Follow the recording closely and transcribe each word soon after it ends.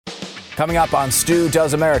Coming up on Stu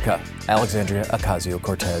Does America, Alexandria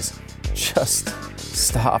Ocasio-Cortez. Just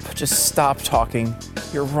stop talking.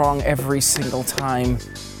 You're wrong every single time.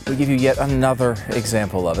 We give you yet another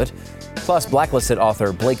example of it. Plus, blacklisted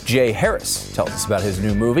author Blake J. Harris tells us about his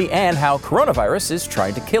new movie and how coronavirus is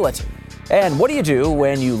trying to kill it. And what do you do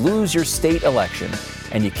when you lose your state election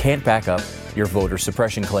and you can't back up your voter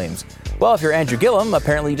suppression claims? Well, if you're Andrew Gillum,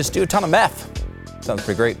 apparently you just do a ton of meth. Sounds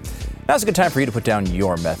pretty great. Now's a good time for you to put down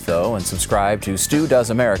your meth, though, and subscribe to Stu Does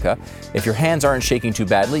America. If your hands aren't shaking too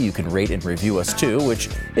badly, you can rate and review us, too, which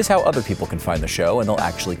is how other people can find the show, and they'll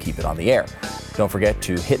actually keep it on the air. Don't forget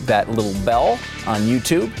to hit that little bell on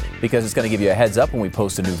YouTube, because it's going to give you a heads up when we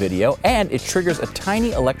post a new video, and it triggers a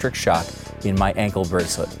tiny electric shock in my ankle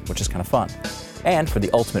bracelet, which is kind of fun. And for the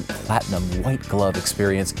ultimate platinum white glove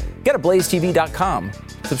experience, get a blazetv.com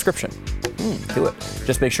subscription. Do it.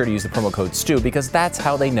 Just make sure to use the promo code STU, because that's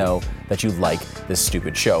how they know that you like this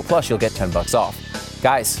stupid show. Plus, you'll get $10 off.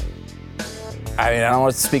 Guys, I don't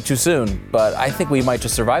want to speak too soon, but I think we might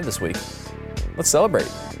just survive this week. Let's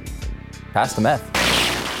celebrate. Pass the meth.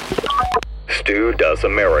 Stu Does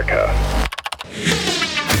America.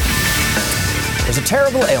 There's a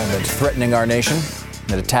terrible ailment threatening our nation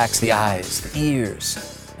that attacks the eyes, the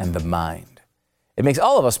ears, and the mind. It makes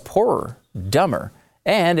all of us poorer, dumber,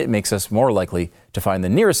 and it makes us more likely to find the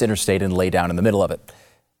nearest interstate and lay down in the middle of it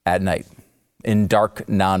at night in dark,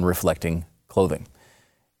 non-reflecting clothing.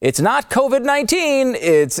 It's not COVID-19,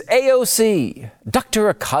 it's AOC.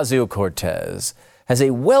 Dr. Ocasio-Cortez has a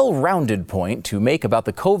well-rounded point to make about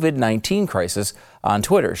the COVID-19 crisis on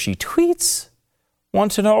Twitter. She tweets,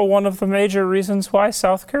 "Want to know one of the major reasons why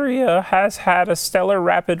South Korea has had a stellar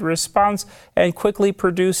rapid response and quickly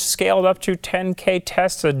produced scaled up to 10K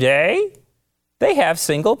tests a day? They have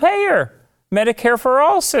single payer, Medicare for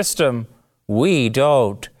all system. We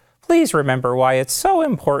don't. Please remember why it's so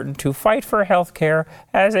important to fight for health care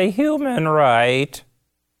as a human right."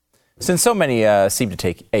 Since so many seem to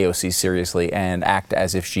take AOC seriously and act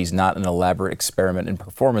as if she's not an elaborate experiment in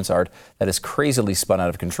performance art that is crazily spun out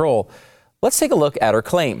of control, let's take a look at her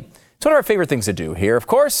claim. It's one of our favorite things to do here, of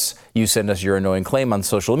course. You send us your annoying claim on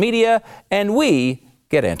social media, and we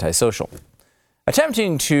get antisocial.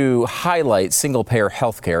 Attempting to highlight single-payer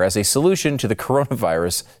healthcare as a solution to the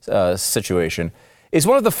coronavirus situation is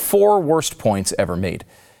one of the 4 worst points ever made.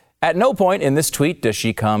 At no point in this tweet does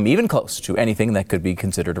she come even close to anything that could be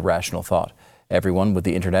considered a rational thought. Everyone with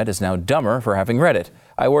the internet is now dumber for having read it.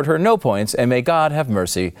 I award her no points, and may God have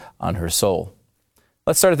mercy on her soul.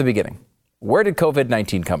 Let's start at the beginning. Where did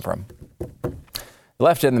COVID-19 come from? The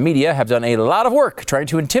left and the media have done a lot of work trying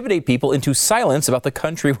to intimidate people into silence about the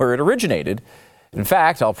country where it originated. In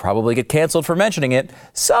fact, I'll probably get canceled for mentioning it,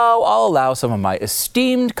 so I'll allow some of my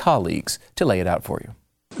esteemed colleagues to lay it out for you.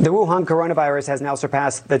 The Wuhan coronavirus has now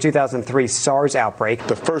surpassed the 2003 SARS outbreak.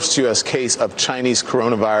 The first U.S. case of Chinese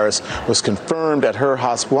coronavirus was confirmed at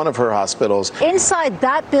one of her hospitals. Inside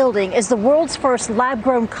that building is the world's first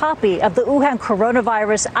lab-grown copy of the Wuhan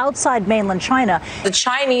coronavirus outside mainland China. The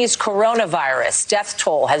Chinese coronavirus death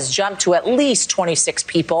toll has jumped to at least 26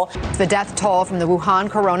 people. The death toll from the Wuhan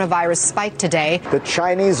coronavirus spiked today. The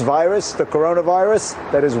Chinese virus, the coronavirus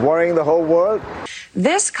that is worrying the whole world.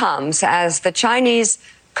 This comes as the Chinese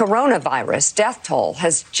coronavirus death toll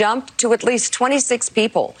has jumped to at least 26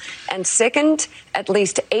 people and sickened at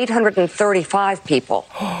least 835 people.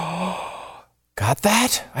 Got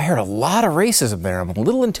that? I heard a lot of racism there. I'm a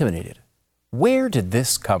little intimidated. Where did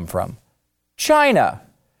this come from? China.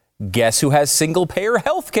 Guess who has single-payer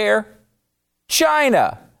health care?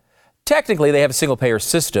 China. Technically, they have a single-payer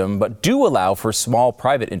system, but do allow for small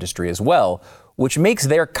private industry as well, which makes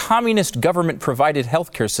their communist government-provided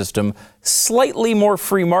healthcare system slightly more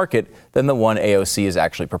free market than the one AOC has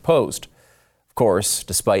actually proposed. Of course,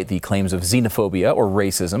 despite the claims of xenophobia or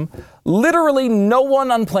racism, literally no one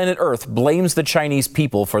on planet Earth blames the Chinese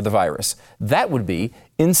people for the virus. That would be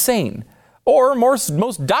insane. Or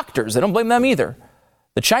most doctors, they don't blame them either.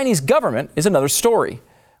 The Chinese government is another story.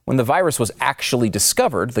 When the virus was actually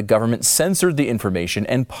discovered, the government censored the information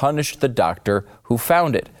and punished the doctor who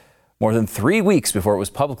found it. More than 3 weeks before it was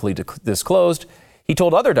publicly disclosed, he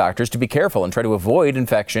told other doctors to be careful and try to avoid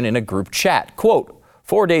infection in a group chat. Quote,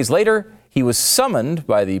 4 days later, he was summoned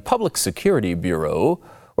by the Public Security Bureau,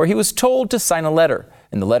 where he was told to sign a letter.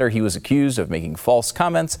 In the letter, he was accused of making false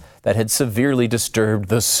comments that had severely disturbed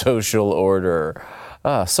the social order.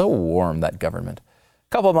 So warm, that government. A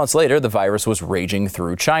couple of months later, the virus was raging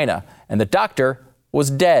through China, and the doctor was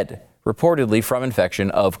dead, reportedly from infection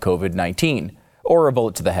of COVID-19. Or a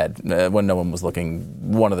bullet to the head when no one was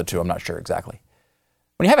looking. One of the two, I'm not sure exactly.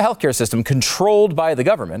 When you have a healthcare system controlled by the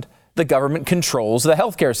government, the government controls the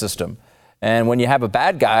healthcare system. And when you have a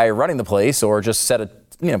bad guy running the place, or just kind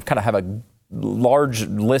of have a large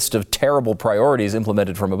list of terrible priorities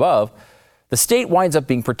implemented from above, the state winds up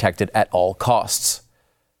being protected at all costs.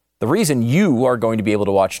 The reason you are going to be able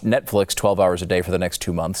to watch Netflix 12 hours a day for the next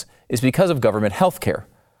 2 months is because of government healthcare.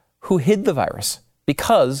 Who hid the virus?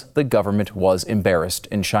 Because the government was embarrassed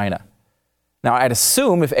in China. Now, I'd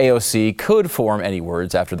assume if AOC could form any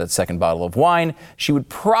words after that second bottle of wine, she would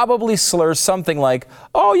probably slur something like,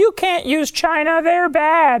 "Oh, you can't use China, they're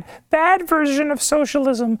bad. Bad version of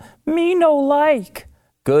socialism. Me no like."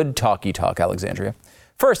 Good talky talk, Alexandria.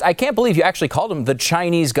 First, I can't believe you actually called them the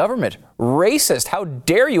Chinese government. Racist. How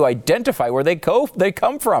dare you identify where they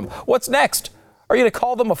come from? What's next? Are you going to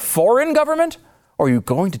call them a foreign government? Or are you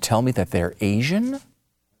going to tell me that they're Asian?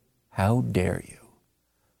 How dare you?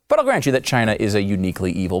 But I'll grant you that China is a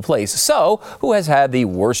uniquely evil place. So, who has had the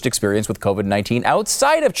worst experience with COVID-19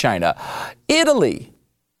 outside of China? Italy.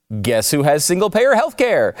 Guess who has single-payer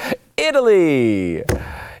healthcare? Italy.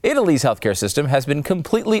 Italy's healthcare system has been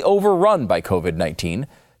completely overrun by COVID-19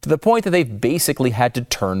 to the point that they've basically had to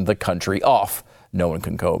turn the country off. No one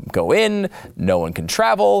can go in, no one can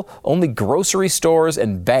travel, only grocery stores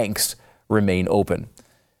and banks remain open.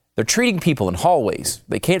 They're treating people in hallways.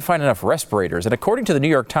 They can't find enough respirators. And according to the New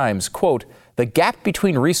York Times, quote, the gap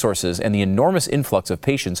between resources and the enormous influx of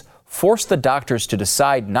patients forced the doctors to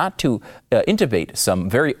decide not to intubate some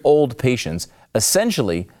very old patients,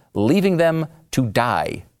 essentially leaving them to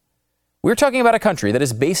die. We're talking about a country that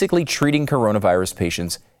is basically treating coronavirus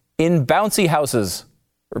patients in bouncy houses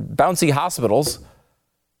or bouncy hospitals.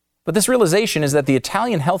 But this realization is that the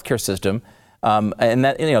Italian healthcare system and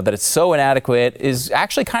that that it's so inadequate is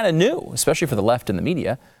actually kind of new, especially for the left and the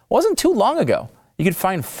media. It wasn't too long ago. You could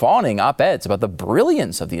find fawning op-eds about the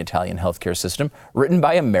brilliance of the Italian healthcare system written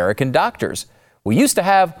by American doctors. We used to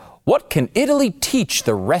have, what can Italy teach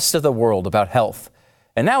the rest of the world about health?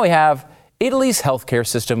 And now we have, Italy's healthcare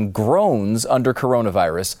system groans under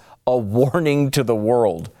coronavirus, a warning to the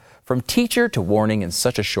world. From teacher to warning in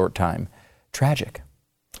such a short time. Tragic.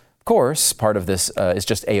 Of course, part of this is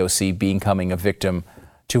just AOC becoming a victim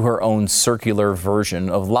to her own circular version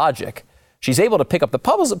of logic. She's able to pick up the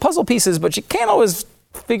puzzle pieces, but she can't always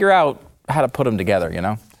figure out how to put them together,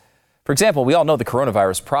 For example, we all know the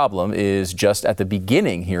coronavirus problem is just at the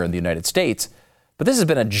beginning here in the United States, but this has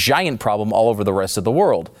been a giant problem all over the rest of the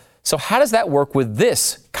world. So how does that work with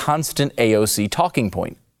this constant AOC talking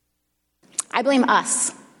point? I blame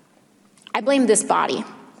us. I blame this body.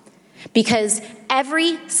 Because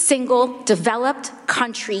every single developed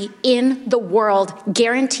country in the world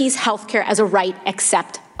guarantees healthcare as a right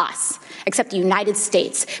except us, except the United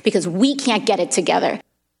States, because we can't get it together.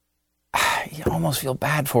 You almost feel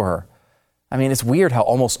bad for her. I mean, it's weird how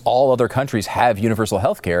almost all other countries have universal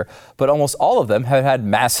healthcare, but almost all of them have had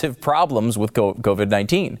massive problems with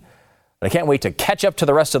COVID-19. But I can't wait to catch up to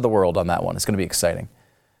the rest of the world on that one. It's going to be exciting.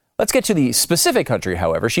 Let's get to the specific country,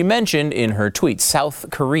 however. She mentioned in her tweet, South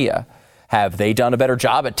Korea. Have they done a better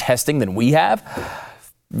job at testing than we have?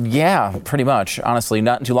 Yeah, pretty much. Honestly,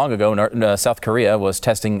 not too long ago, South Korea was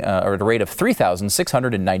testing at a rate of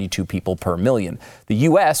 3,692 people per million. The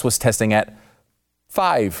U.S. was testing at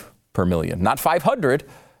 5 per million. Not 500,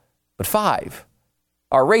 but 5.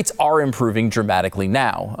 Our rates are improving dramatically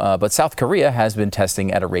now, but South Korea has been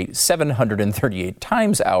testing at a rate 738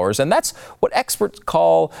 times ours, and that's what experts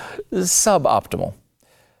call suboptimal.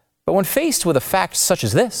 But when faced with a fact such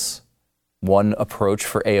as this, one approach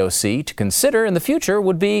for AOC to consider in the future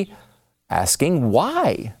would be asking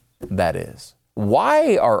why that is.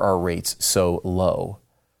 Why are our rates so low?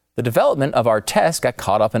 The development of our test got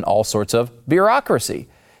caught up in all sorts of bureaucracy.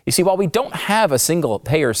 You see, while we don't have a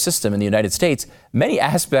single-payer system in the United States, many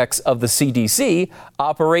aspects of the CDC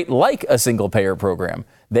operate like a single-payer program.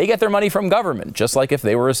 They get their money from government, just like if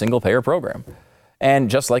they were a single-payer program. And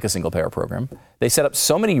just like a single-payer program, they set up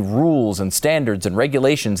so many rules and standards and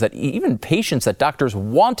regulations that even patients that doctors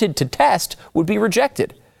wanted to test would be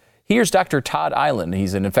rejected. Here's Dr. Todd Island.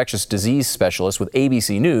 He's an infectious disease specialist with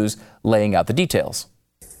ABC News, laying out the details.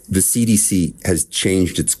 The CDC has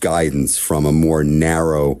changed its guidance from a more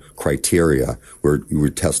narrow criteria where you were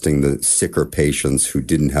testing the sicker patients who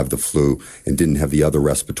didn't have the flu and didn't have the other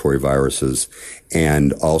respiratory viruses,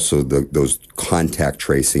 and also those contact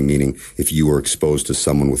tracing, meaning if you were exposed to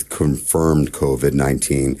someone with confirmed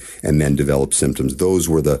COVID-19 and then developed symptoms, those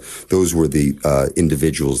were the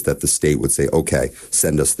individuals that the state would say, okay,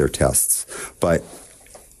 send us their tests. But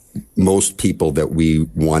most people that we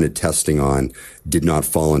wanted testing on did not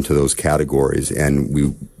fall into those categories, and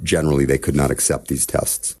they could not accept these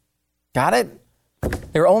tests. Got it?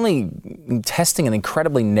 They're only testing an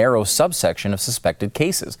incredibly narrow subsection of suspected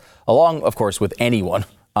cases, along, of course, with anyone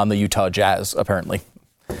on the Utah Jazz, apparently.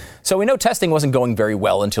 So we know testing wasn't going very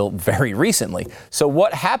well until very recently. So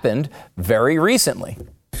what happened very recently?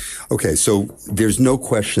 Okay, so there's no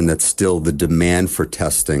question that still the demand for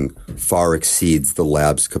testing far exceeds the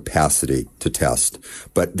lab's capacity to test.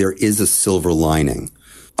 But there is a silver lining.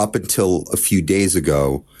 Up until a few days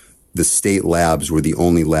ago, the state labs were the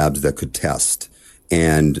only labs that could test.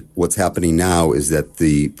 And what's happening now is that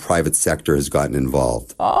the private sector has gotten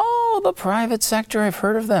involved. Oh, the private sector. I've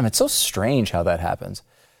heard of them. It's so strange how that happens.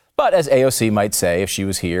 But as AOC might say if she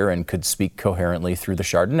was here and could speak coherently through the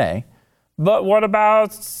Chardonnay, but what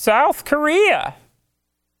about South Korea?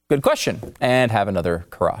 Good question. And have another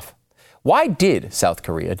carafe. Why did South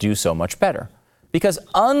Korea do so much better? Because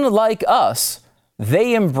unlike us,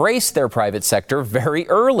 they embraced their private sector very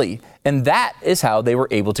early, and that is how they were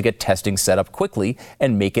able to get testing set up quickly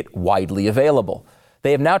and make it widely available.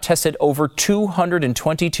 They have now tested over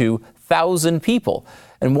 222,000 people.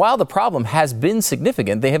 And while the problem has been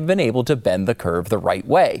significant, they have been able to bend the curve the right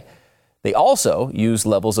way. They also use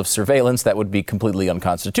levels of surveillance that would be completely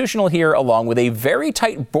unconstitutional here, along with a very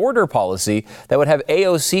tight border policy that would have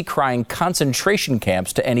AOC crying concentration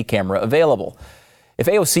camps to any camera available. If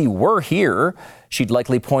AOC were here, she'd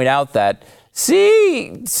likely point out that,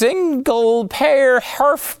 see, single payer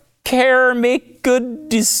health care make good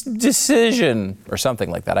decision, or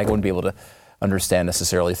something like that. I wouldn't be able to understand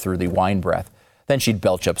necessarily through the wine breath. Then she'd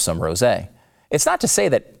belch up some rosé. It's not to say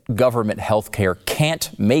that government health care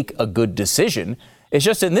can't make a good decision. It's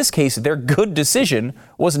just in this case, their good decision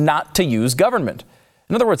was not to use government.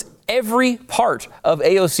 In other words, every part of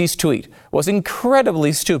AOC's tweet was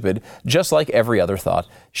incredibly stupid, just like every other thought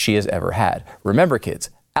she has ever had. Remember, kids,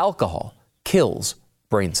 alcohol kills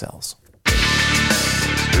brain cells.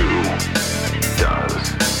 Stu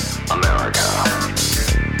Does America.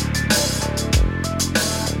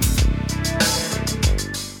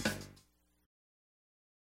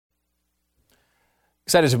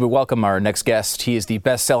 Excited to welcome our next guest. He is the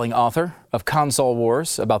best-selling author of Console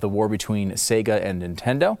Wars, about the war between Sega and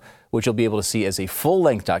Nintendo, which you'll be able to see as a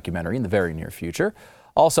full-length documentary in the very near future.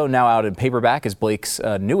 Also now out in paperback is Blake's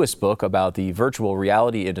newest book about the virtual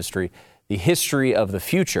reality industry, The History of the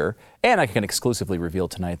Future. And I can exclusively reveal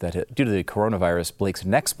tonight that due to the coronavirus, Blake's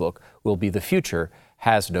next book will be The Future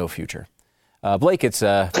Has No Future. Blake, it's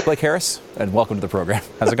Blake Harris, and welcome to the program.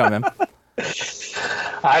 How's it going, man?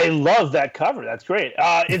 I love that cover. That's great.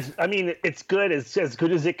 It's good. It's as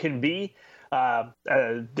good as it can be. I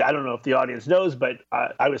don't know if the audience knows, but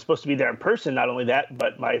I was supposed to be there in person. Not only that,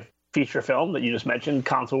 but my feature film that you just mentioned,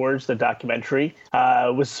 Console Wars, the documentary,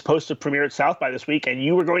 was supposed to premiere at South by this week, and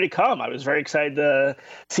you were going to come. I was very excited to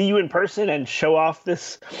see you in person and show off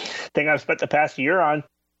this thing I've spent the past year on.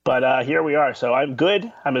 But here we are. So I'm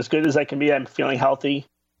good. I'm as good as I can be. I'm feeling healthy.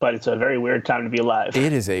 But it's a very weird time to be alive.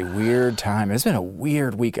 It is a weird time. It's been a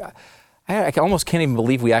weird week. I almost can't even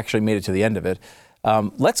believe we actually made it to the end of it.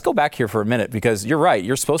 Let's go back here for a minute, because you're right.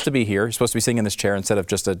 You're supposed to be here. You're supposed to be sitting in this chair instead of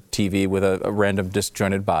just a TV with a random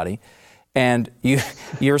disjointed body. And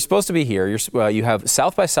you're supposed to be here. You have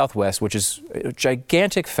South by Southwest, which is a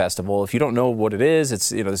gigantic festival. If you don't know what it is, it's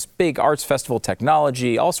this big arts festival,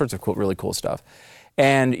 technology, all sorts of really cool stuff.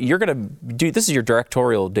 And you're going to do, this is your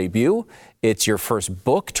directorial debut. It's your first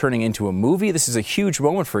book turning into a movie. This is a huge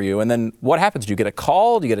moment for you. And then what happens? Do you get a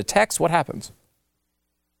call? Do you get a text? What happens?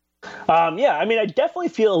 I definitely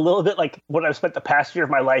feel a little bit like what I've spent the past year of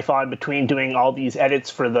my life on, between doing all these edits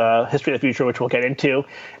for the History of the Future, which we'll get into,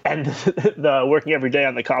 and the working every day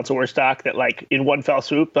on the Console Wars doc, that like in one fell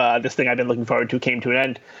swoop, this thing I've been looking forward to came to an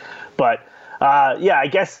end. But I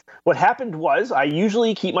guess what happened was I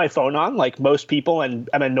usually keep my phone on like most people, and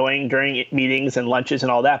I'm annoying during meetings and lunches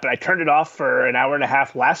and all that. But I turned it off for an hour and a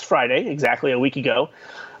half last Friday, exactly a week ago.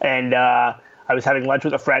 And I was having lunch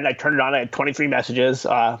with a friend. I turned it on. I had 23 messages.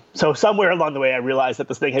 So somewhere along the way, I realized that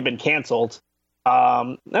this thing had been canceled.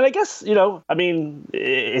 And I guess,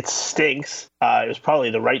 it stinks. It was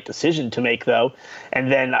probably the right decision to make, though.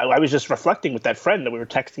 And then I was just reflecting with that friend that we were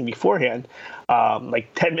texting beforehand, like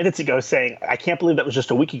 10 minutes ago, saying, I can't believe that was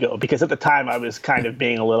just a week ago. Because at the time, I was kind of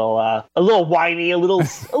being a little whiny, a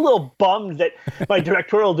little bummed that my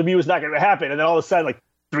directorial debut was not going to happen. And then all of a sudden, like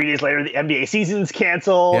 3 days later, the NBA season's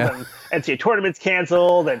canceled, and NCAA tournament's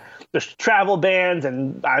canceled, and there's travel bans.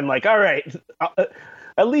 And I'm like, all right.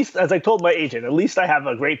 At least, as I told my agent, at least I have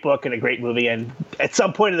a great book and a great movie, and at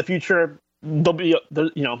some point in the future, there'll be,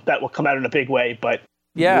 that will come out in a big way. But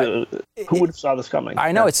who would have saw this coming?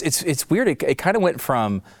 I know it's weird. It kind of went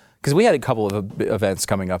from because we had a couple of events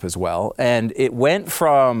coming up as well, and it went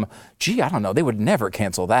from, I don't know, they would never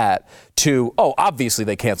cancel that, to, obviously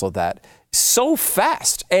they canceled that. So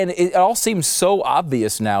fast, and it all seems so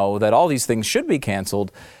obvious now that all these things should be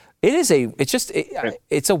canceled. It's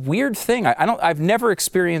a weird thing. I've never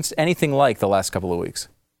experienced anything like the last couple of weeks.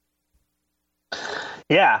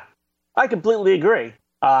 Yeah, I completely agree.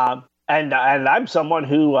 And I'm someone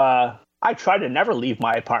who I try to never leave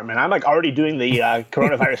my apartment. I'm like already doing the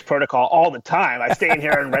coronavirus protocol all the time. I stay in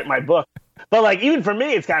here and write my book. But like even for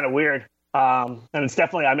me, it's kind of weird. And it's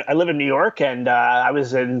definitely, I live in New York, and I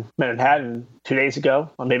was in Manhattan 2 days ago.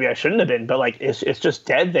 Well, maybe I shouldn't have been, but like it's just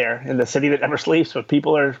dead there in the city that never sleeps, but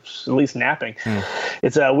people are at least napping.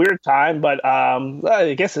 It's a weird time, but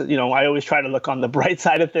I guess, I always try to look on the bright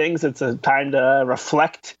side of things. It's a time to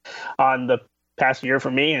reflect on the past year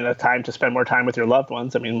for me, and a time to spend more time with your loved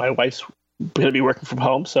ones. I mean, my wife's going to be working from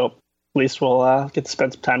home, so at least we'll get to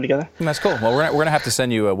spend some time together. That's cool. Well, we're gonna have to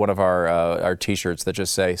send you one of our T-shirts that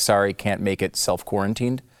just say, "Sorry, can't make it,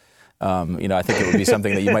 self-quarantined." I think it would be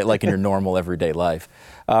something that you might like in your normal everyday life.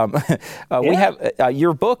 We have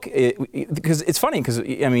your book, because it's funny, because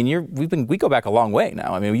we go back a long way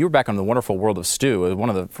now. I mean, you were back on The Wonderful World of Stu, one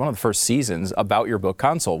of the first seasons about your book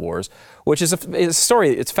Console Wars, which is a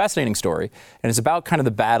story. It's a fascinating story, and it's about kind of the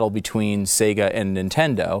battle between Sega and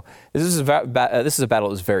Nintendo. This is a battle that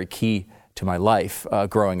was very key to my life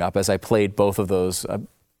growing up, as I played both of those.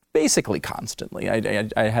 Basically constantly. I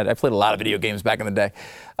played a lot of video games back in the day.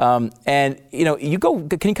 Can you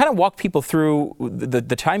kind of walk people through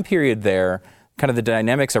the time period there, kind of the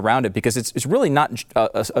dynamics around it, because it's really not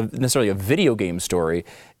necessarily a video game story.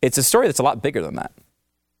 It's a story that's a lot bigger than that.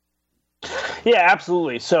 Yeah,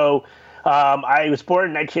 absolutely. So I was born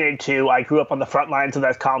in 1982. I grew up on the front lines of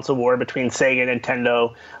that console war between Sega and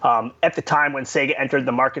Nintendo. At the time when Sega entered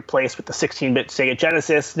the marketplace with the 16-bit Sega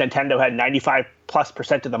Genesis, Nintendo had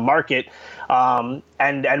 95+% of the market.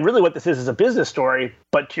 And really what this is a business story.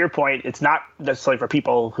 But to your point, it's not necessarily for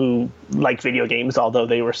people who like video games, although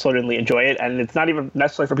they will certainly enjoy it. And it's not even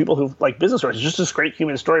necessarily for people who like business stories. It's just this great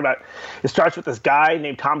human story it starts with this guy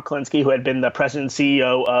named Tom Kalinske, who had been the president and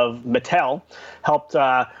CEO of Mattel, helped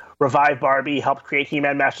revive Barbie, helped create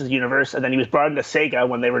He-Man Masters of the Universe, and then he was brought into Sega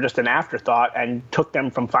when they were just an afterthought and took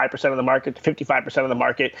them from 5% of the market to 55% of the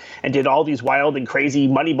market and did all these wild and crazy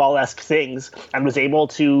Moneyball-esque things and was able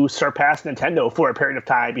to surpass Nintendo for a period of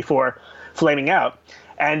time before flaming out.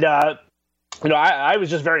 And, I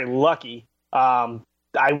was just very lucky.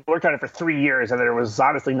 I worked on it for 3 years, and there was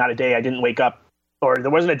honestly not a day I didn't wake up, or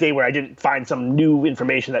there wasn't a day where I didn't find some new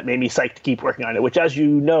information that made me psyched to keep working on it, which, as you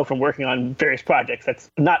know from working on various projects, that's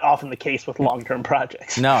not often the case with long-term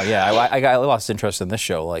projects. No, yeah. I lost interest in this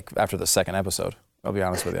show, like, after the second episode. I'll be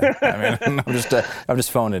honest with you. I mean, I'm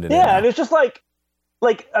just phoning it in. Yeah, and it's just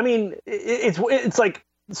it's like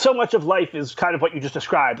so much of life is kind of what you just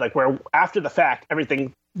described, like where after the fact,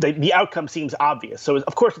 everything, the outcome seems obvious. So,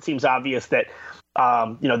 of course, it seems obvious that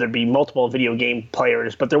there'd be multiple video game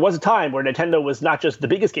players, but there was a time where Nintendo was not just the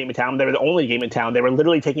biggest game in town, they were the only game in town. They were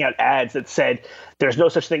literally taking out ads that said there's no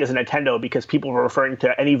such thing as a Nintendo, because people were referring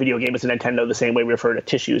to any video game as a Nintendo the same way we refer to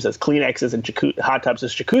tissues as Kleenexes and hot tubs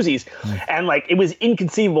as jacuzzis. And it was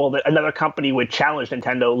inconceivable that another company would challenge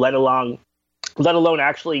Nintendo, let alone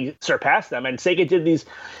actually surpass them. And Sega did these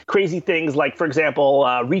crazy things, like, for example,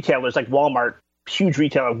 retailers like Walmart, huge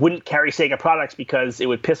retailer, wouldn't carry Sega products because it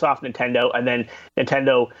would piss off Nintendo, and then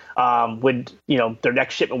Nintendo would, their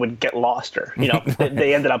next shipment would get lost, or,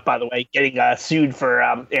 they ended up, by the way, getting sued for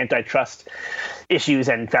antitrust issues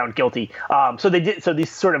and found guilty. So these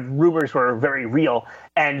sort of rumors were very real.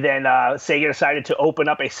 And then Sega decided to open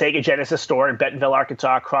up a Sega Genesis store in Bentonville,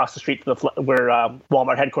 Arkansas, across the street from where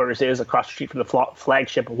Walmart headquarters is, across the street from the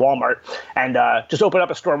flagship Walmart, and just open up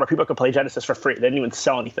a store where people could play Genesis for free. They didn't even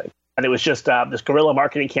sell anything. And it was just this guerrilla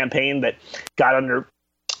marketing campaign that got under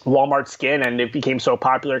Walmart's skin, and it became so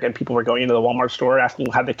popular, and people were going into the Walmart store asking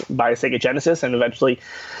how they could buy a Sega Genesis, and eventually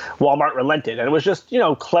Walmart relented. And it was just,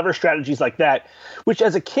 clever strategies like that, which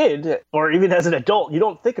as a kid, or even as an adult, you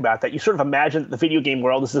don't think about that. You sort of imagine that the video game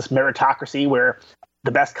world is this meritocracy where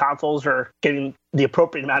the best consoles are getting the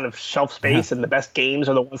appropriate amount of shelf space, and the best games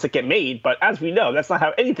are the ones that get made. But as we know, that's not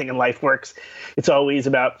how anything in life works. It's always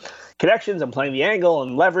about connections and playing the angle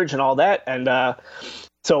and leverage and all that. And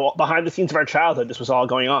so behind the scenes of our childhood, this was all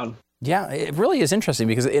going on. Yeah, it really is interesting,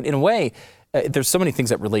 because in a way, there's so many things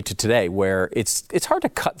that relate to today where it's hard to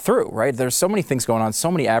cut through, right? There's so many things going on, so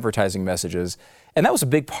many advertising messages. And that was a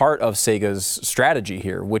big part of Sega's strategy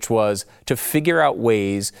here, which was to figure out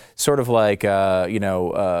ways, sort of like,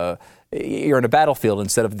 you're in a battlefield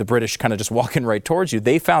instead of the British kind of just walking right towards you.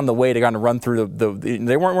 They found the way to kind of run through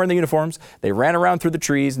they weren't wearing the uniforms. They ran around through the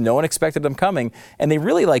trees. No one expected them coming. And they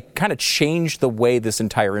really kind of changed the way this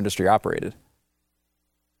entire industry operated.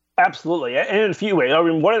 Absolutely, and in a few ways. I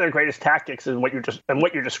mean, one of their greatest tactics is what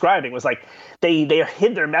you're describing was like they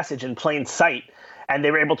hid their message in plain sight, and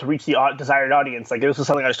they were able to reach the desired audience. Like this was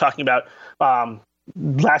something I was talking about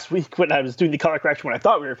last week when I was doing the color correction when I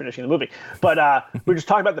thought we were finishing the movie. But we were just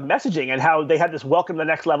talking about the messaging and how they had this Welcome to the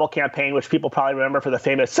Next Level campaign, which people probably remember for the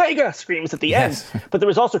famous Sega screams at the end. But there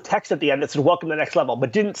was also text at the end that said Welcome to the Next Level,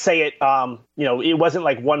 but didn't say it, it wasn't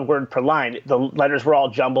like one word per line. The letters were all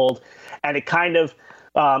jumbled, and it kind of,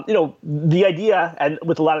 the idea and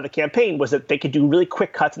with a lot of the campaign was that they could do really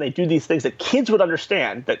quick cuts and they do these things that kids would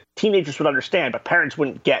understand, that teenagers would understand, but parents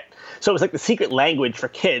wouldn't get. So it was like the secret language for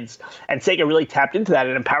kids, and Sega really tapped into that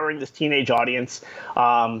and empowering this teenage audience.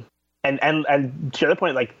 And to the other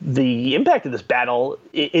point, like the impact of this battle,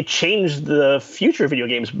 it changed the future of video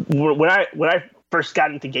games. When I first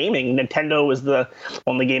got into gaming, Nintendo was the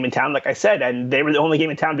only game in town, like I said, and they were the only game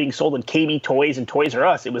in town being sold in KB Toys and Toys R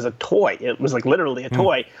Us. It was a toy. It was like literally a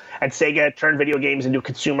toy. And Sega turned video games into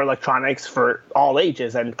consumer electronics for all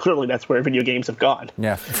ages, and clearly that's where video games have gone.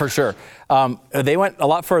 Yeah, for sure. They went a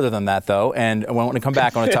lot further than that, though, and I want to come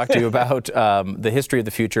back. I want to talk to you about the history of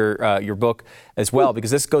the future, your book as well,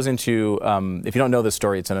 because this goes into, if you don't know this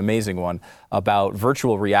story, it's an amazing one, about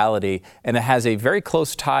virtual reality, and it has a very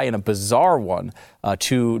close tie and a bizarre one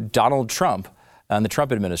to Donald Trump and the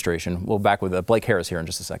Trump administration. We'll be back with Blake Harris here in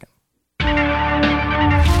just a second.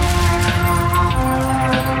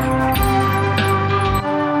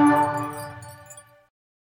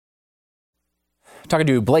 Talking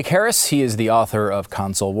to Blake Harris. He is the author of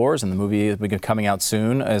Console Wars, and the movie will be coming out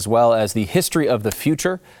soon, as well as The History of the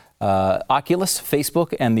Future, Oculus,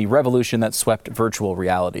 Facebook, and the revolution that swept virtual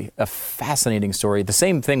reality. A fascinating story. The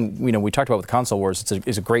same thing, we talked about with Console Wars.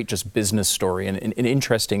 It's a great just business story and an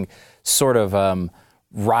interesting sort of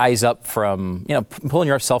rise up from, pulling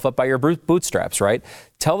yourself up by your bootstraps, right?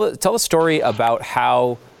 Tell the story about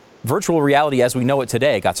how virtual reality as we know it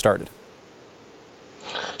today got started.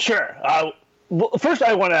 Sure. Well, first,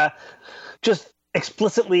 I want to just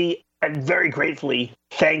explicitly and very gratefully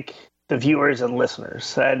thank the viewers and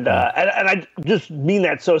listeners. And I just mean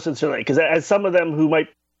that so sincerely, because as some of them who might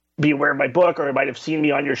be aware of my book or might have seen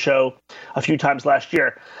me on your show a few times last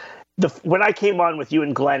year, when I came on with you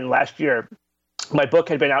and Glenn last year, my book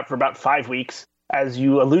had been out for about 5 weeks. As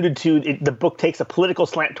you alluded to, the book takes a political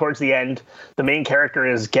slant towards the end. The main character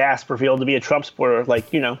is revealed to be a Trump supporter,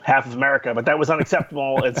 like, half of America. But that was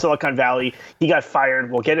unacceptable in Silicon Valley. He got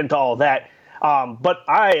fired. We'll get into all of that. But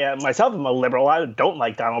I myself am a liberal. I don't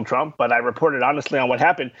like Donald Trump, but I reported honestly on what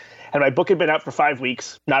happened. And my book had been out for 5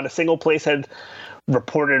 weeks. Not a single place had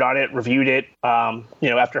reported on it, reviewed it.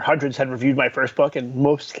 After hundreds had reviewed my first book and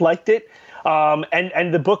most liked it.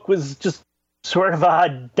 And the book was just sort of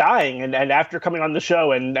dying. And after coming on the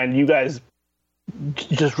show and you guys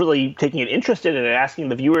just really taking an interest in it and asking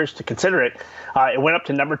the viewers to consider it, it went up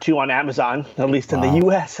to number 2 on Amazon, at least in the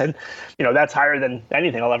U.S. And, that's higher than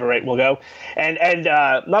anything I'll ever write will go. And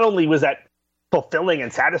not only was that fulfilling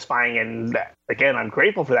and satisfying, and again, I'm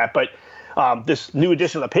grateful for that, but this new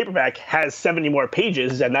edition of the paperback has 70 more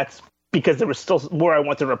pages, and that's because there was still more I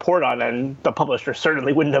want to report on, and the publisher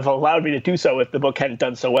certainly wouldn't have allowed me to do so if the book hadn't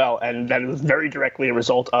done so well. And that is very directly a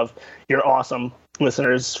result of your awesome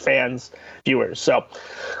listeners, fans, viewers. So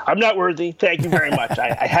I'm not worthy. Thank you very much.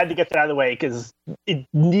 I had to get that out of the way because it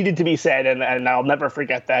needed to be said, and I'll never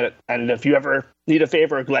forget that. And if you ever need a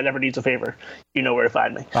favor, or Glenn ever needs a favor, you know where to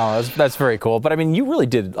find me. Oh, that's very cool. But I mean, you really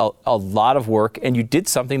did a lot of work, and you did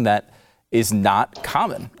something that is not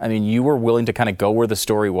common. I mean, you were willing to kind of go where the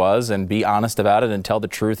story was and be honest about it and tell the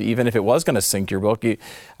truth, even if it was going to sink your book. I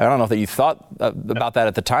don't know that you thought about that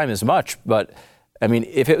at the time as much, but I mean,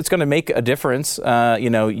 if it was going to make a difference,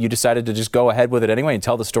 you decided to just go ahead with it anyway and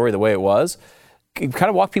tell the story the way it was. Kind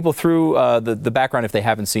of walk people through the background if they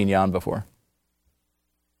haven't seen you on before.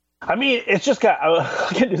 I mean, it's just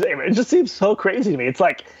it just seems so crazy to me. It's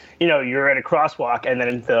like, you're at a crosswalk and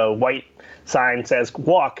then the white sign says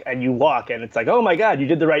walk and you walk, and it's like, oh my God, you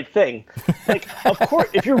did the right thing. Like, of course,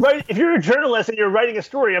 if you're a journalist and you're writing a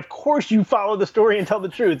story, of course you follow the story and tell the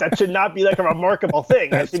truth. That should not be like a remarkable thing.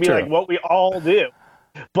 That should be like what we all do.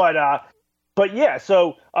 But yeah,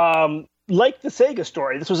 so like the Sega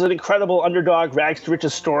story, this was an incredible underdog, rags to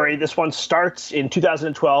riches story. This one starts in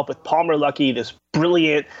 2012 with Palmer Luckey, this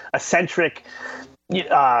brilliant, eccentric,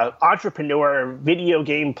 entrepreneur, video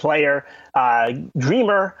game player,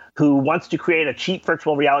 dreamer who wants to create a cheap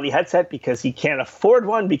virtual reality headset because he can't afford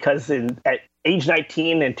one because at age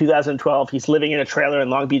 19 in 2012, he's living in a trailer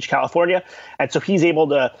in Long Beach, California. And so he's able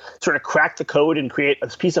to sort of crack the code and create a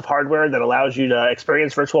piece of hardware that allows you to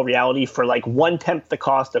experience virtual reality for like 1/10 the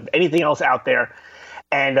cost of anything else out there.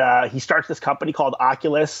 And he starts this company called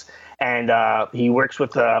Oculus, and he works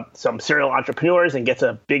with some serial entrepreneurs and gets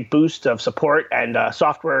a big boost of support and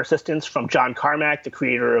software assistance from John Carmack, the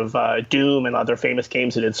creator of Doom and other famous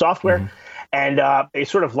games that did software. Mm-hmm. And they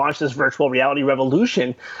sort of launched this virtual reality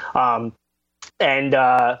revolution. I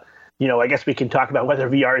guess we can talk about whether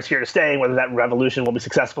VR is here to stay and whether that revolution will be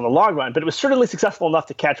successful in the long run. But it was certainly successful enough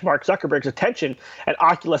to catch Mark Zuckerberg's attention. And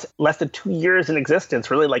Oculus, less than 2 years in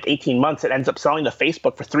existence, really like 18 months, it ends up selling to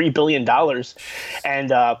Facebook for $3 billion. And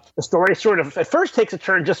the story sort of at first takes a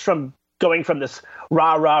turn just from going from this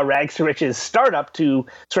rah-rah rags to riches startup to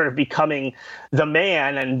sort of becoming the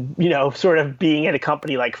man and, sort of being at a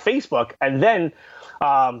company like Facebook. And then,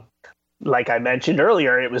 like I mentioned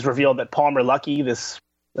earlier, it was revealed that Palmer Luckey, this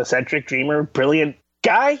eccentric dreamer, brilliant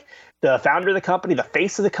guy, the founder of the company, the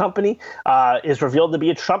face of the company, is revealed to be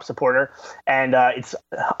a Trump supporter. And it's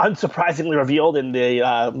unsurprisingly revealed in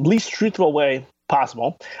the least truthful way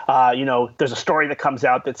possible. There's a story that comes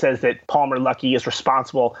out that says that Palmer Luckey is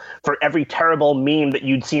responsible for every terrible meme that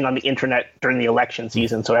you'd seen on the internet during the election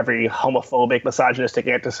season. So every homophobic, misogynistic,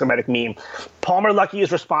 anti-Semitic meme. Palmer Luckey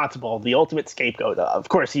is responsible, the ultimate scapegoat. Of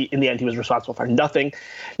course, in the end, he was responsible for nothing.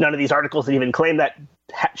 None of these articles that even claim that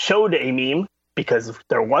showed a meme because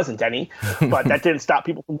there wasn't any. But that didn't stop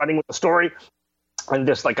people from running with the story. And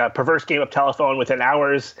just like a perverse game of telephone within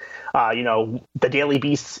hours, the Daily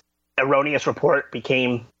Beast's erroneous report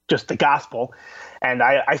became just the gospel. And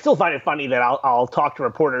I still find it funny that I'll talk to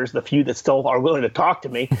reporters, the few that still are willing to talk to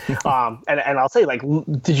me. And I'll say, like,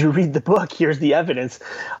 did you read the book? Here's the evidence.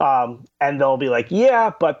 And they'll be like,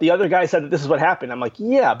 yeah, but the other guy said that this is what happened. I'm like,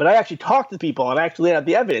 yeah, but I actually talked to people and I actually had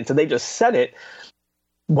the evidence and they just said it.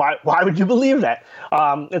 Why would you believe that?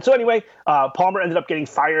 And so anyway, Palmer ended up getting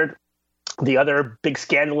fired. The other big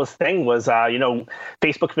scandalous thing was,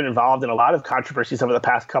 Facebook's been involved in a lot of controversies over the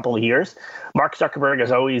past couple of years. Mark Zuckerberg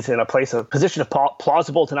is always in a position of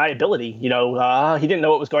plausible deniability. He didn't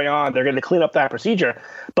know what was going on. They're going to clean up that procedure.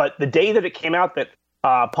 But the day that it came out that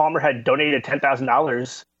Palmer had donated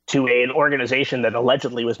 $10,000 to an organization that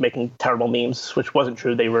allegedly was making terrible memes, which wasn't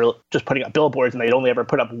true. They were just putting up billboards, and they'd only ever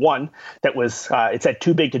put up one that was, it said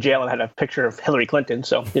too big to jail and had a picture of Hillary Clinton.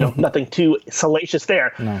 So, nothing too salacious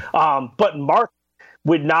there. No. But Mark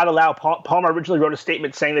would not allow, Palmer originally wrote a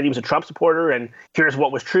statement saying that he was a Trump supporter, and here's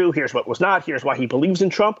what was true, here's what was not, here's why he believes in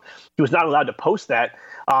Trump. He was not allowed to post that.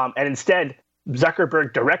 And instead,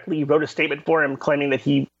 Zuckerberg directly wrote a statement for him claiming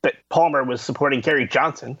that Palmer was supporting Gary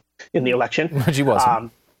Johnson in the election. Which he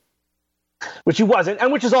wasn't. Which he wasn't,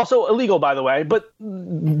 and which is also illegal, by the way. But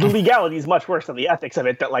the legality is much worse than the ethics of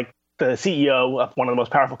it, that like the CEO of one of the most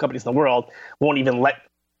powerful companies in the world won't even let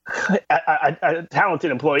a talented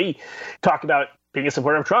employee talk about being a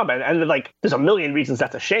supporter of Trump. And like, there's a million reasons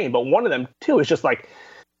that's a shame. But one of them, too, is just like,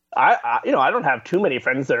 I don't have too many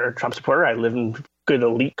friends that are a Trump supporter. I live in good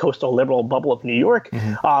elite coastal liberal bubble of New York.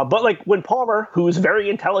 Mm-hmm. But like when Palmer, who's very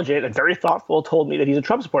intelligent and very thoughtful, told me that he's a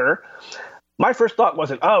Trump supporter, my first thought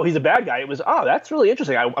wasn't, oh, he's a bad guy. It was, oh, that's really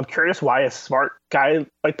interesting. I'm curious why a smart guy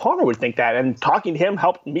like Palmer would think that. And talking to him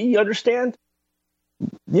helped me understand,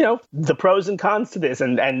 the pros and cons to this.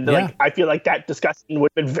 And like, I feel like that discussion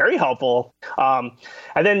would have been very helpful. And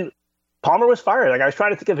then Palmer was fired. Like, I was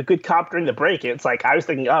trying to think of a good comp during the break. It's like, I was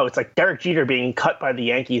thinking, oh, it's like Derek Jeter being cut by the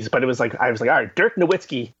Yankees. But I was like, all right, Dirk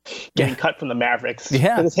Nowitzki getting cut from the Mavericks in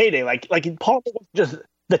his heyday. Like Palmer was just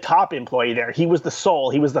the top employee there. He was the soul.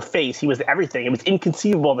 He was the face. He was everything. It was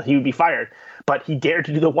inconceivable that he would be fired. But he dared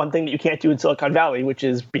to do the one thing that you can't do in Silicon Valley, which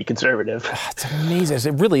is be conservative. It's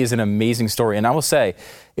amazing. It really is an amazing story. And I will say,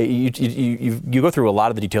 you go through a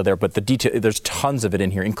lot of the detail there, but there's tons of it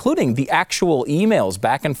in here, including the actual emails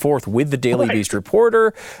back and forth with the Daily Beast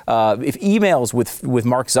reporter, if emails with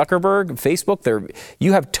Mark Zuckerberg, Facebook.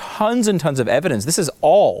 You have tons and tons of evidence. This is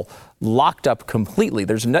all locked up completely.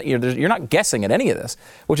 You're not guessing at any of this,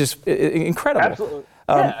 which is incredible. Absolutely.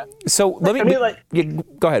 So let me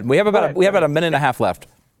go ahead. We have about a minute and a half left.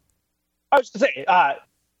 I was going to say,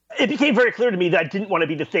 it became very clear to me that I didn't want to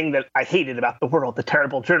be the thing that I hated about the world, the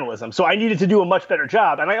terrible journalism. So I needed to do a much better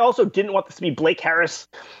job. And I also didn't want this to be Blake Harris,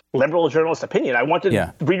 liberal journalist opinion. I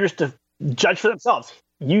wanted readers to judge for themselves.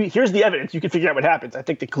 Here's the evidence. You can figure out what happens. I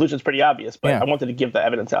think the conclusion's pretty obvious, but I wanted to give the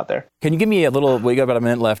evidence out there. Can you give me we got about a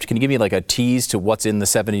minute left. Can you give me like a tease to what's in the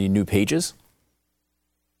 70 new pages?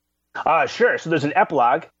 Sure. So there's an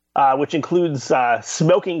epilogue, which includes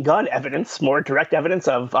smoking gun evidence, more direct evidence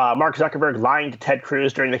of Mark Zuckerberg lying to Ted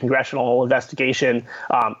Cruz during the congressional investigation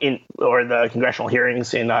or the congressional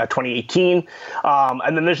hearings in 2018.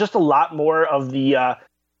 And then there's just a lot more of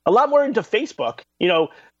a lot more into Facebook.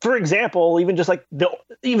 For example, even just like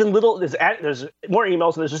there's more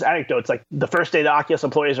emails and there's just anecdotes. Like the first day the Oculus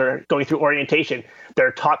employees are going through orientation,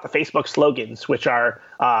 they're taught the Facebook slogans, which are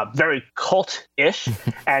very cult-ish.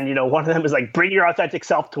 And, one of them is like, bring your authentic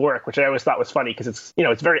self to work, which I always thought was funny because it's,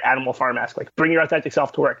 it's very Animal Farm-esque, like bring your authentic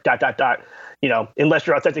self to work, ... Unless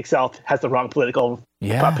your authentic self has the wrong political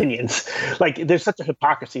opinions. Like there's such a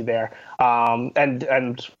hypocrisy there.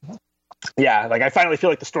 Yeah, like I finally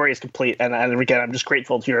feel like the story is complete. And again, I'm just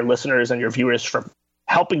grateful to your listeners and your viewers for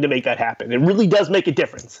helping to make that happen. It really does make a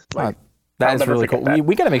difference. That is really cool.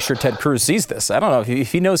 We got to make sure Ted Cruz sees this. I don't know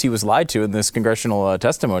if he knows he was lied to in this congressional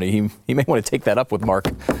testimony. He may want to take that up with Mark.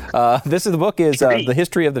 This is the book is The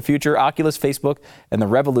History of the Future, Oculus, Facebook, and the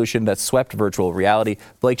Revolution That Swept Virtual Reality.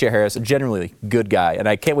 Blake J. Harris, a generally good guy, and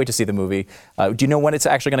I can't wait to see the movie. Do you know when it's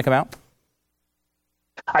actually going to come out?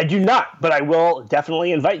 I do not, but I will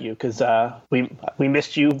definitely invite you because we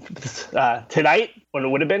missed you tonight when it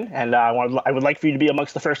would have been, and I would like for you to be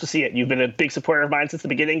amongst the first to see it. You've been a big supporter of mine since the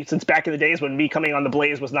beginning, since back in the days when me coming on The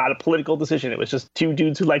Blaze was not a political decision. It was just two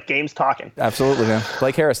dudes who like games talking. Absolutely, man.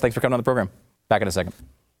 Blake Harris, thanks for coming on the program. Back in a second.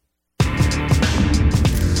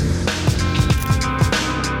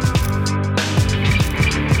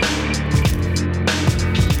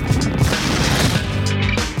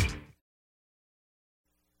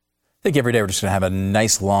 I think every day we're just going to have a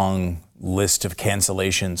nice long list of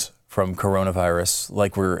cancellations from coronavirus,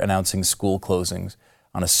 like we're announcing school closings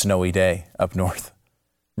on a snowy day up north.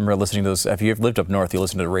 Remember listening to those? If you've lived up north, you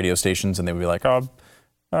listen to the radio stations and they would be like,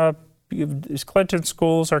 Clinton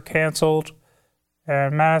schools are canceled,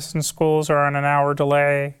 and Madison schools are on an hour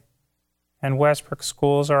delay, and Westbrook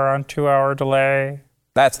schools are on 2-hour delay.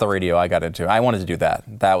 That's the radio I got into. I wanted to do that.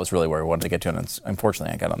 That was really where I wanted to get to. And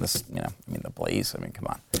unfortunately, I got on this, the Blaze. Come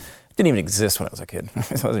on. It didn't even exist when I was a kid. It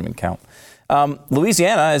doesn't even count.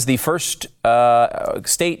 Louisiana is the first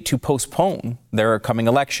state to postpone their coming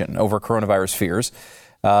election over coronavirus fears.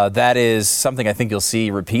 That is something I think you'll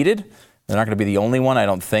see repeated. They're not going to be the only one, I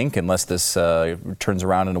don't think, unless this turns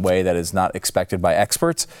around in a way that is not expected by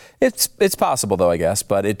experts. It's possible, though, I guess.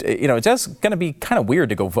 But it's just going to be kind of weird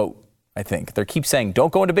to go vote. I think they keep saying,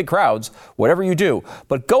 don't go into big crowds, whatever you do,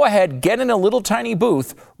 but go ahead, get in a little tiny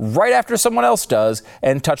booth right after someone else does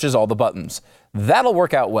and touches all the buttons. That'll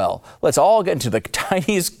work out well. Let's all get into the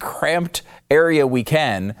tiniest cramped area we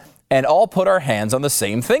can and all put our hands on the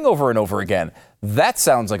same thing over and over again. That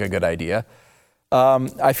sounds like a good idea.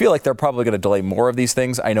 I feel like they're probably going to delay more of these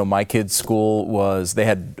things. I know my kids' school they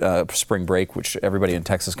had spring break, which everybody in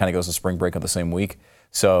Texas kind of goes to spring break on the same week.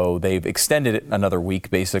 So they've extended it another week,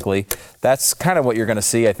 basically. That's kind of what you're going to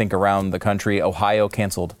see, I think, around the country. Ohio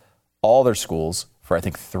canceled all their schools for, I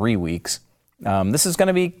think, 3 weeks. This is going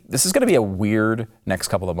to be a weird next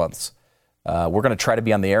couple of months. We're going to try to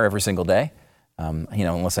be on the air every single day,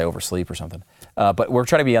 unless I oversleep or something. But we're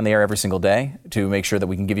trying to be on the air every single day to make sure that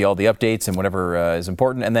we can give you all the updates and whatever is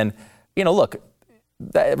important. And then, look,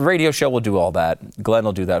 the radio show will do all that. Glenn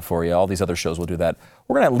will do that for you. All these other shows will do that.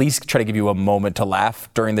 We're going to at least try to give you a moment to laugh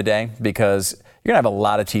during the day because you're going to have a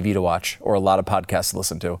lot of TV to watch or a lot of podcasts to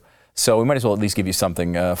listen to. So we might as well at least give you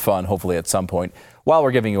something fun, hopefully at some point, while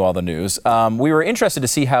we're giving you all the news. We were interested to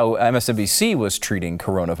see how MSNBC was treating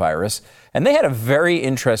coronavirus, and they had a very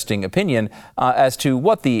interesting opinion as to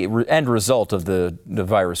what the end result of the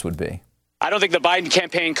virus would be. I don't think the Biden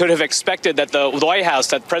campaign could have expected that the White House,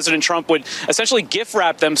 that President Trump would essentially gift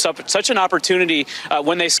wrap them such an opportunity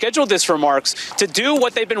when they scheduled this for remarks to do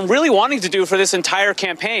what they've been really wanting to do for this entire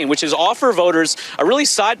campaign, which is offer voters a really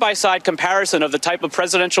side-by-side comparison of the type of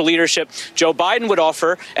presidential leadership Joe Biden would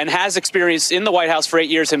offer and has experienced in the White House for 8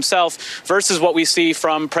 years himself versus what we see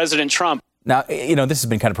from President Trump. Now, this has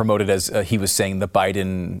been kind of promoted as he was saying that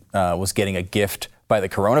Biden was getting a gift by the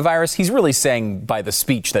coronavirus. He's really saying by the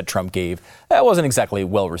speech that Trump gave. That wasn't exactly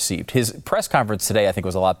well received. His press conference today, I think,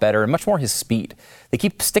 was a lot better and much more his speed. They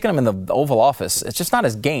keep sticking him in the Oval Office. It's just not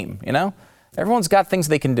his game, Everyone's got things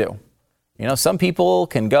they can do. Some people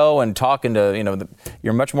can go and talk into,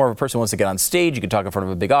 you're much more of a person who wants to get on stage. You can talk in front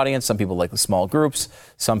of a big audience. Some people like the small groups.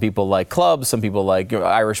 Some people like clubs. Some people like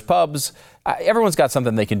Irish pubs. Everyone's got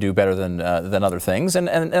something they can do better than other things. And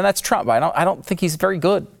that's Trump. I don't think he's very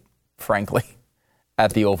good, frankly,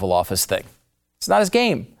 at the Oval Office thing. It's not his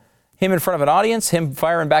game. him in front of an audience, him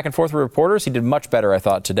firing back and forth with reporters, he did much better, I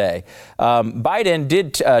thought, today. Biden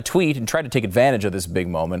did tweet and try to take advantage of this big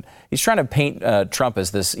moment. He's trying to paint Trump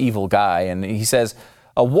as this evil guy, and he says,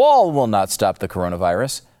 a wall will not stop the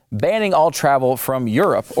coronavirus. Banning all travel from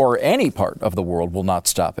Europe or any part of the world will not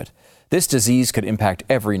stop it. This disease could impact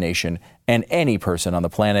every nation and any person on the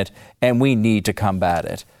planet, and we need to combat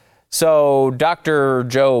it. So Dr.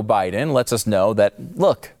 Joe Biden lets us know that,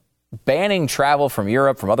 look, banning travel from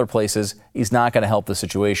Europe, from other places, is not going to help the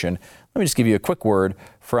situation. Let me just give you a quick word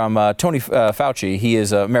from Tony Fauci. He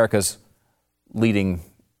is America's leading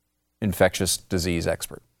infectious disease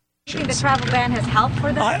expert. Do you think the travel ban has helped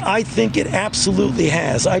for them? I think it absolutely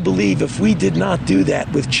has. I believe if we did not do that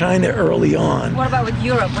with China early on. What about with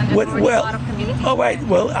Europe when there's already a lot of community? All right.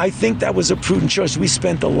 Well, I think that was a prudent choice. We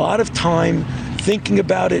spent a lot of time thinking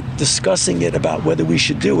about it, discussing it, about whether we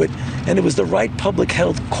should do it, and it was the right public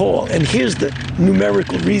health call. And here's the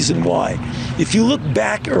numerical reason why. If you look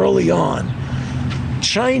back early on,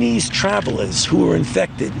 Chinese travelers who were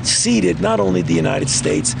infected seeded not only the United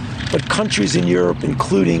States, but countries in Europe,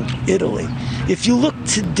 including Italy. If you look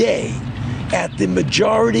today at the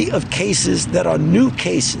majority of cases that are new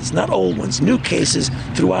cases, not old ones, new cases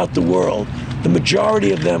throughout the world, the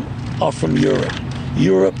majority of them are from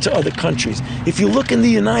Europe to other countries. If you look in the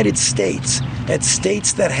United States at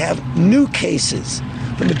states that have new cases,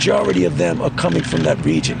 the majority of them are coming from that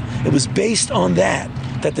region. It was based on that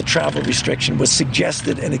the travel restriction was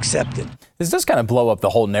suggested and accepted. This does kind of blow up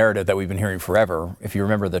the whole narrative that we've been hearing forever. If you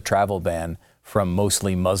remember the travel ban from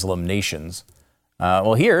mostly Muslim nations.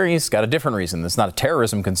 Well, here he's got a different reason. It's not a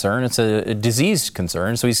terrorism concern. It's a disease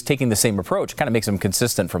concern. So he's taking the same approach. It kind of makes him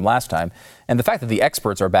consistent from last time. And the fact that the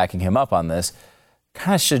experts are backing him up on this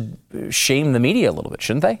kind of should shame the media a little bit,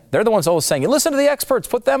 shouldn't they? They're the ones always saying, listen to the experts,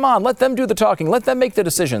 put them on, let them do the talking, let them make the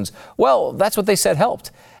decisions. Well, that's what they said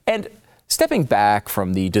helped. And stepping back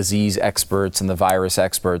from the disease experts and the virus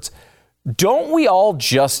experts, don't we all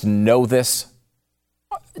just know this?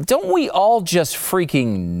 Don't we all just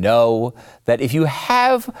freaking know that if you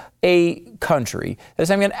have a country that's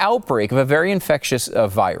having an outbreak of a very infectious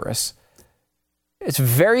virus, it's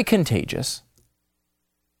very contagious,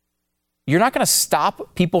 you're not going to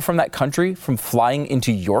stop people from that country from flying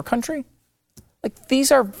into your country? Like,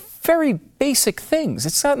 these are very basic things.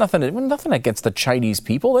 It's not nothing against the Chinese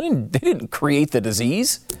people. They didn't create the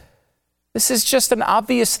disease. This is just an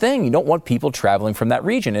obvious thing. You don't want people traveling from that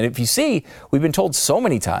region. And if you see, we've been told so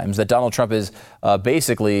many times that Donald Trump is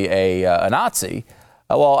basically a Nazi.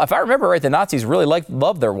 Well, if I remember right, the Nazis really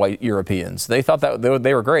loved their white Europeans. They thought that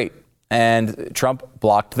they were great. And Trump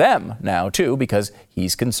blocked them now, too, because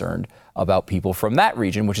he's concerned about people from that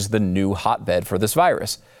region, which is the new hotbed for this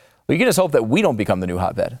virus. Well, you can just hope that we don't become the new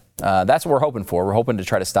hotbed. That's what we're hoping for. We're hoping to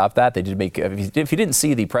try to stop that. They did make, if you didn't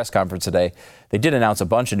see the press conference today, they did announce a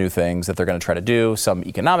bunch of new things that they're going to try to do, some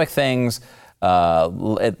economic things.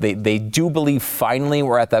 They do believe finally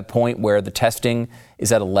we're at that point where the testing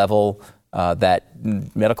is at a level that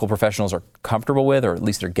medical professionals are comfortable with, or at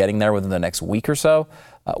least they're getting there within the next week or so.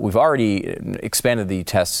 We've already expanded the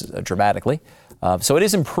tests dramatically. So it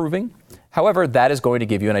is improving. However, that is going to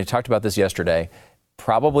give you, and I talked about this yesterday,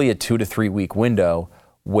 probably a 2 to 3 week window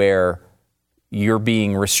where you're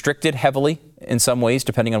being restricted heavily in some ways,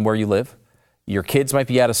 depending on where you live. Your kids might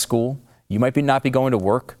be out of school. You might not be going to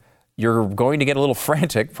work. You're going to get a little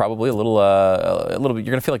frantic, probably a little bit. You're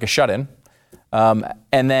going to feel like a shut-in.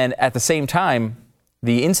 And then at the same time,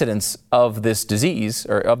 the incidence of this disease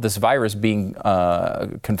or of this virus being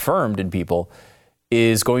confirmed in people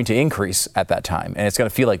is going to increase at that time. And it's going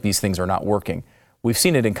to feel like these things are not working. We've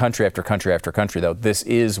seen it in country after country after country, though. This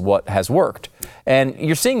is what has worked. And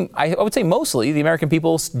you're seeing, I would say mostly, the American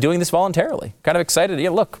people doing this voluntarily. Kind of excited.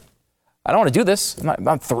 Yeah, look, I don't want to do this. I'm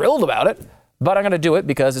not thrilled about it, but I'm going to do it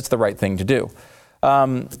because it's the right thing to do.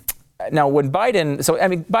 Now, when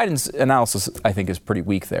Biden's analysis, I think, is pretty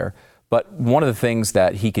weak there. But one of the things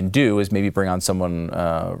that he can do is maybe bring on someone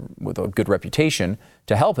with a good reputation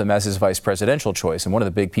to help him as his vice presidential choice. And one of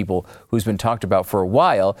the big people who's been talked about for a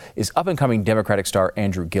while is up-and-coming Democratic star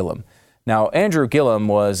Andrew Gillum. Now, Andrew Gillum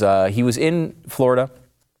he was in Florida,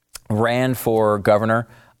 ran for governor.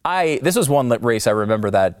 This was one race I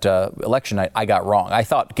remember that election night I got wrong. I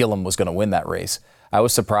thought Gillum was going to win that race. I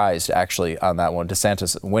was surprised, actually, on that one.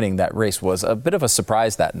 DeSantis winning that race was a bit of a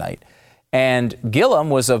surprise that night. And Gillum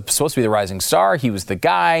was supposed to be the rising star. He was the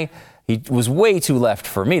guy. He was way too left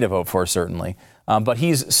for me to vote for, certainly. But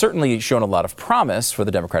he's certainly shown a lot of promise for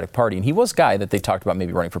the Democratic Party. And he was a guy that they talked about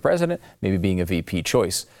maybe running for president, maybe being a VP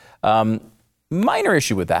choice. Minor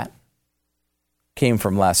issue with that came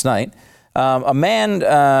from last night. A man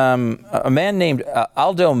named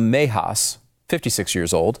Aldo Mejas, 56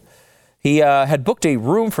 years old. He had booked a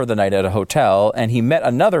room for the night at a hotel, and he met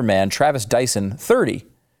another man, Travis Dyson, 30,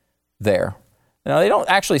 there. Now, they don't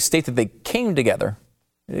actually state that they came together.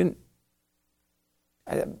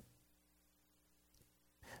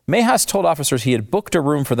 Mejas told officers he had booked a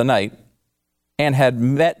room for the night and had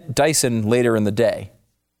met Dyson later in the day.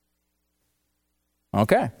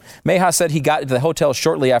 Okay. Mejas said he got to the hotel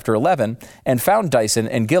shortly after 11 and found Dyson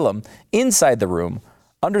and Gillum inside the room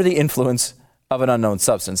under the influence of an unknown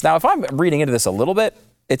substance. Now, if I'm reading into this a little bit,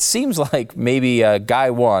 it seems like maybe Guy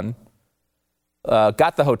 1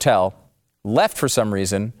 got the hotel, left for some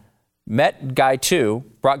reason, met Guy 2,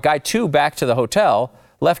 brought Guy 2 back to the hotel,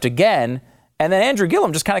 left again, and then Andrew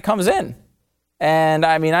Gillum just kind of comes in. And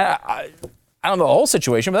I mean, I don't know the whole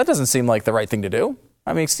situation, but that doesn't seem like the right thing to do.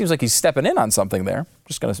 I mean, it seems like he's stepping in on something there.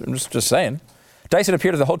 I'm just saying. Dyson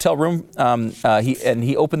appeared at the hotel room,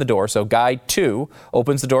 he opened the door. So Guy 2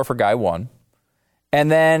 opens the door for Guy 1. And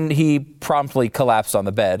then he promptly collapsed on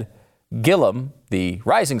the bed. Gillum, the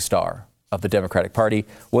rising star of the Democratic Party,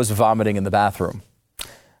 was vomiting in the bathroom.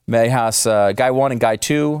 Mejas, Guy 1 and Guy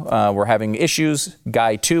 2 were having issues.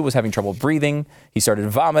 Guy 2 was having trouble breathing. He started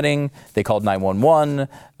vomiting. They called 911.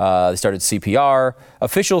 They started CPR.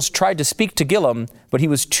 Officials tried to speak to Gillum, but he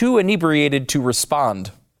was too inebriated to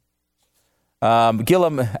respond.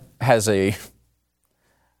 Gillum has an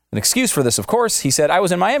excuse for this, of course. He said, "I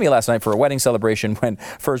was in Miami last night for a wedding celebration when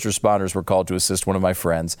first responders were called to assist one of my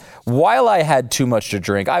friends. While I had too much to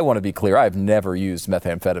drink, I want to be clear, I've never used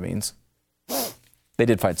methamphetamines." They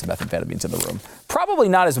did find some methamphetamines in the room. Probably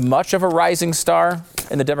not as much of a rising star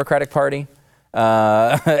in the Democratic Party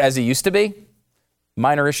as he used to be.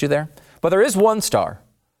 Minor issue there. But there is one star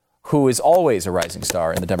who is always a rising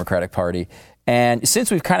star in the Democratic Party. And since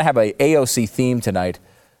we've kind of have a AOC theme tonight,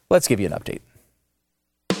 let's give you an update.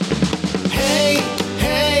 Hey,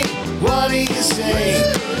 what do you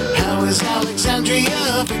say? How is Alexandria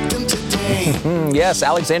a victim today? Yes,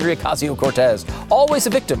 Alexandria Ocasio-Cortez, always a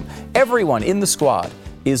victim. Everyone in the squad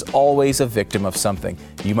is always a victim of something.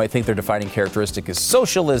 You might think their defining characteristic is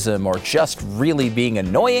socialism or just really being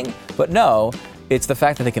annoying, but no, it's the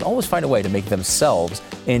fact that they can always find a way to make themselves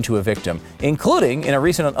into a victim, including in a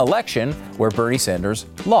recent election where Bernie Sanders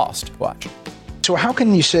lost. Watch. So how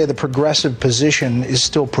can you say the progressive position is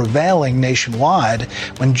still prevailing nationwide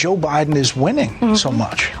when Joe Biden is winning so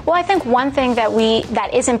much? Well, I think one thing that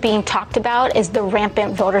isn't being talked about is the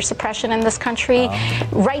rampant voter suppression in this country.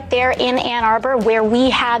 Right there in Ann Arbor, where we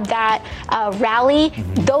had that rally,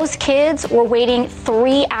 those kids were waiting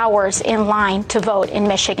 3 hours in line to vote in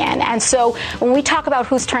Michigan. And so when we talk about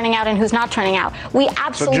who's turning out and who's not turning out, we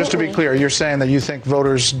absolutely... So just to be clear, you're saying that you think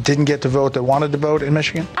voters didn't get to vote that wanted to vote in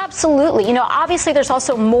Michigan? Absolutely. You know, obviously there's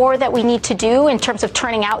also more that we need to do in terms of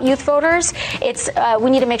turning out youth voters. We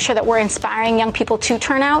need to make sure that we're inspiring young people to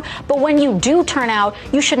turn out. But when you do turn out,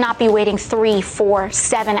 you should not be waiting 3, 4,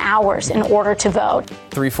 7 hours in order to vote.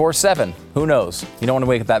 3, 4, 7. Who knows? You don't want to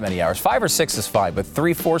wait that many hours. 5 or 6 is fine, but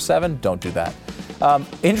 3, 4, 7, don't do that.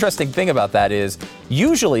 Interesting thing about that is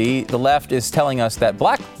usually the left is telling us that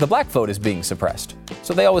the black vote is being suppressed.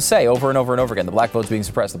 So they always say over and over and over again, the black vote's being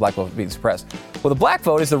suppressed, the black vote's being suppressed. Well, the black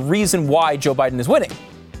vote is the reason why Joe Biden is winning.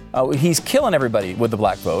 He's killing everybody with the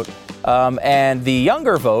black vote. And the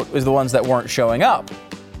younger vote is the ones that weren't showing up.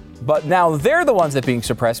 But now they're the ones that are being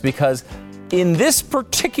suppressed because in this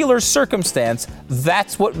particular circumstance,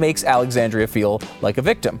 that's what makes Alexandria feel like a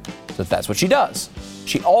victim. So that's what she does.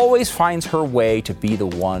 She always finds her way to be the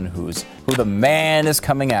one who the man is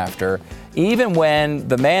coming after, even when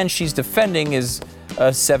the man she's defending is a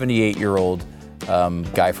 78-year-old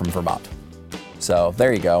guy from Vermont. So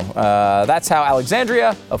there you go. That's how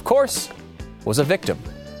Alexandria, of course, was a victim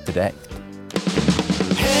today.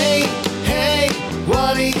 Hey,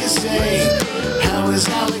 what do you say? How is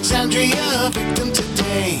Alexandria a victim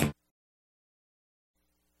today?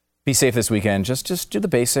 Be safe this weekend. Just do the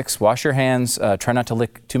basics. Wash your hands. Try not to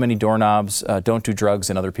lick too many doorknobs. Don't do drugs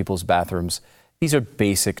in other people's bathrooms. These are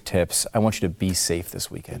basic tips. I want you to be safe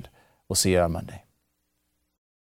this weekend. We'll see you on Monday.